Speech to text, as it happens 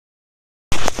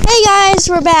Hey guys,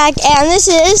 we're back, and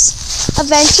this is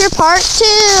Adventure Part 2.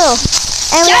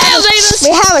 And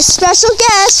we have a special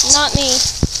guest. Not me.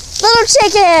 Little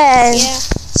Chicken. Yeah.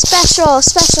 Special.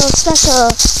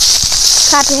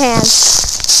 Clap your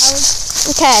hands.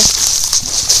 Okay.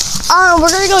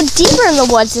 We're gonna go deeper in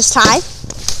the woods this time,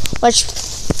 which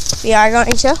we are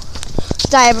going to.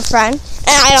 I have a friend, and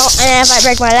if I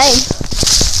break my leg.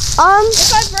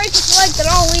 If I break his leg, then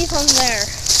I'll leave him there.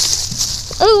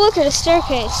 Oh, look at a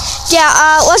staircase. Yeah,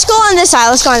 let's go on this side.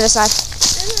 There's a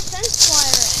fence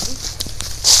wire in.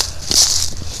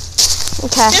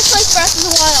 Okay. Just like Breath of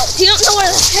the Wild. You don't know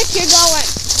where the heck you're going.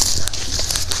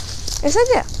 Yes, I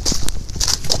do.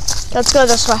 Let's go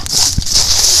this way.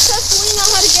 Because we know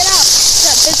how to get out.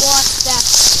 That big block step.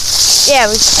 Yeah,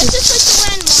 It's just like the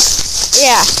landmarks.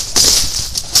 yeah.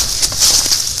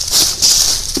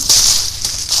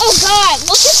 Oh God,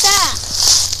 look at that.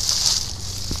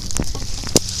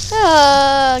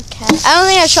 Okay. I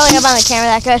don't think I'm showing up on the camera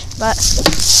that good, but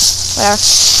whatever.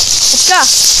 Let's go.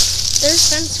 There's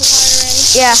fence wire in.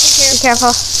 Yeah, be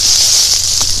careful.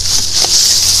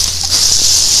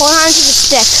 Hold on to the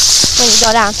stick when you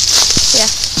go down. Yeah.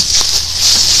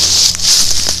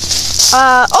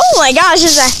 Oh my gosh,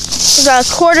 there's a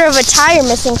quarter of a tire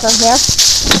missing from here.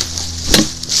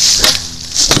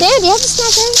 Dad, do you have to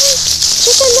snap everything?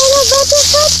 Chicken little butter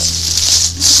foot?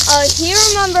 He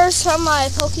remembers from my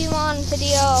Pokemon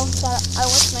video that I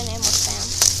wish my name was Sam.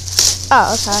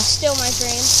 Oh, okay. Still my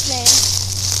dream name.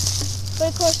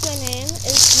 But of course my name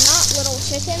is not Little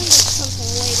Chicken, it's something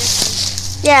way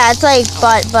different. Yeah, it's like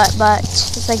butt.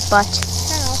 It's like butt.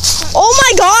 Oh, Oh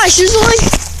my gosh, there's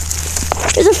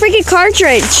a freaking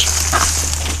cartridge.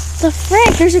 The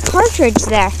frick, there's a cartridge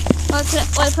there.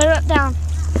 Wait, put it down.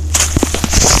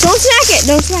 Don't smack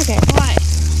it. Why?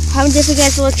 How different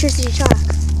against electricity shock?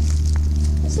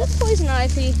 Is that poison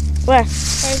ivy? Where?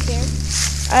 Right here.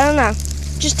 I don't know.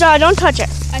 Just don't touch it.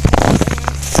 I can't.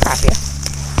 Crap you.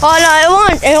 Oh no,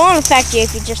 it won't affect you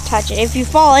if you just touch it. If you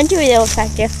fall into it, it'll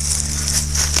affect you. Just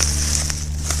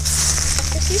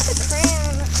use the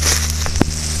crayon.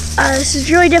 This is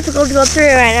really difficult to go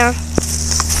through right now.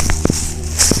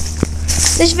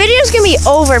 This video's gonna be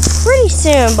over pretty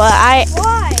soon, but Why?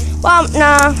 well,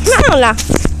 no, I don't know.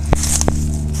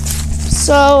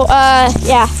 So,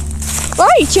 yeah. We're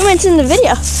already 2 minutes in the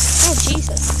video. Oh,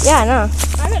 Jesus. Yeah, I know.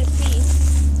 I gotta pee.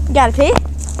 You gotta pee?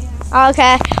 Yeah.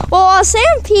 Okay. Well,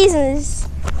 Sam pees in his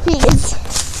pees.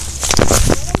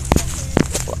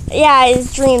 Yeah,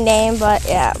 his dream name, but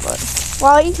yeah,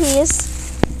 while he pees,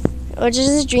 which is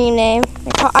his dream name.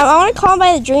 I want to call him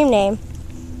by the dream name,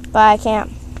 but I can't.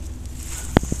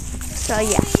 So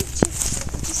yeah.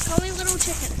 Just call me Little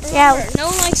Chicken. Remember, Yeah. no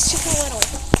one likes Chicken Little.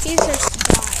 He deserves to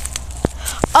die.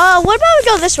 What about we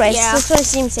go this way? Yeah. This way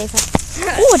seems safer.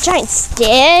 Ooh, a giant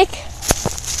stick.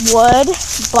 Wood.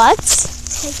 Butts.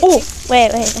 Oh,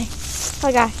 wait.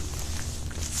 Oh god.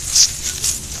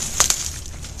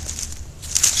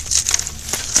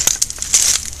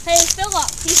 Hey, Philip,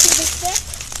 you see the stick?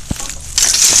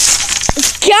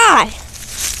 God.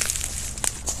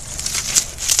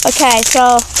 Okay,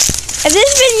 so if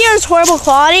this video is horrible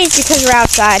quality, it's because we're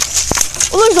outside.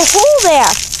 Oh, there's a hole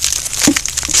there.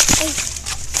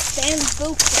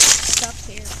 Bamboo stuff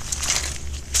here.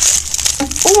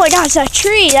 Oh my gosh, that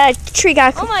tree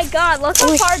got. Oh my God, look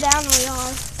how far down we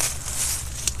are.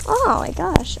 Oh my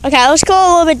gosh. Okay, let's go a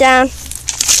little bit down.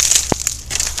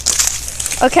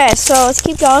 Okay, so let's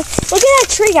keep going. Look at that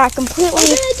tree got completely We're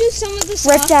gonna do some of this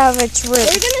ripped out of its root.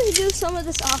 We're gonna do some of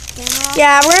this off camera.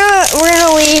 Yeah, we're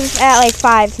gonna leave at like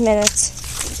 5 minutes.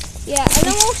 Yeah, and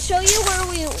then we'll show you where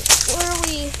we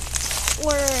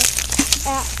were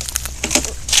at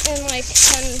in like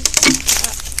 10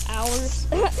 hours.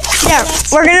 Yeah,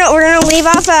 we're gonna leave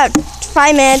off at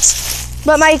 5 minutes,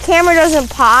 but my camera doesn't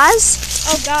pause.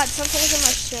 Oh God, something's in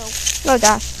my shoe. Oh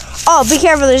gosh. Oh, be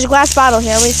careful. There's a glass bottle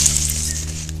here. Let me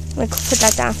put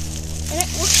that down. And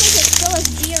it looks like it still has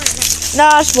beer in it. No,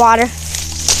 it's water.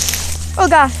 Oh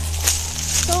god.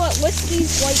 So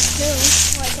whiskey's white too,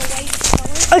 like a white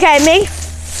color. Okay, me.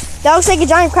 That looks like a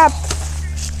giant crap.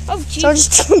 Oh So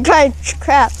Jesus! just giant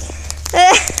crap.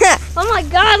 Oh my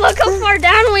God! Look how far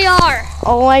down we are.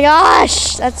 Oh my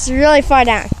gosh, that's really far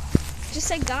down. Just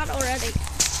say God already.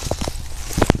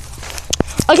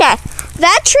 Okay,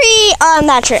 that tree.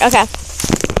 Okay,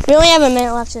 we only have a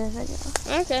minute left in the video.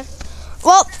 Okay.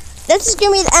 Well, this is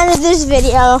gonna be the end of this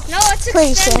video. No, let's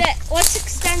Pretty extend soon. it. Let's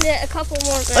extend it a couple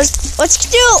more minutes. Let's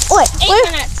do what? 8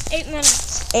 minutes. 8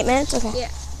 minutes. 8 minutes. Okay. Yeah.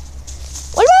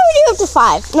 What about we do up to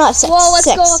 5? No, 6. Well, let's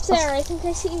 6. go up there. I think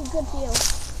I see a good view.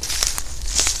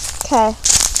 Okay.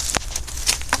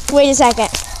 Wait a second.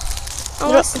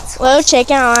 Unless it's Little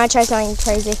chicken, I want to try something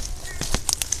crazy.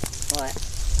 what?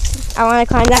 I want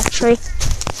to climb that tree.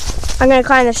 I'm going to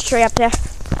climb this tree up there. Why?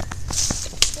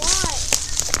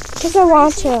 Because I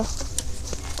want to.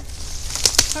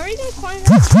 How are you gonna climb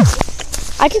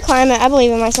that? I can climb it. I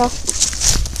believe in myself.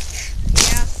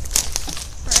 Yeah.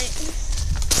 Right. You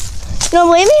don't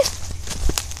believe me?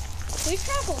 We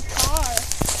traveled far.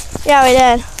 Yeah, we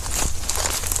did.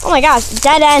 Oh my gosh,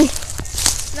 dead end.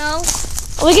 No.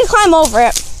 We can climb over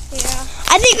it. Yeah.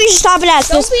 I think we should stop it at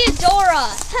Don't this. be a Dora.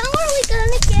 How are we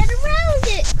gonna get around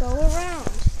it? Go around.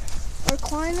 We're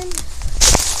climbing.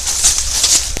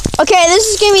 Okay, this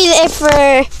is going to be it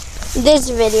for this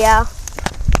video.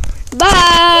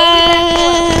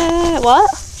 Bye. What?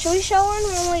 Should we show one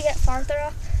when we get farther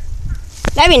up?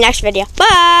 That'd be next video.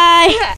 Bye.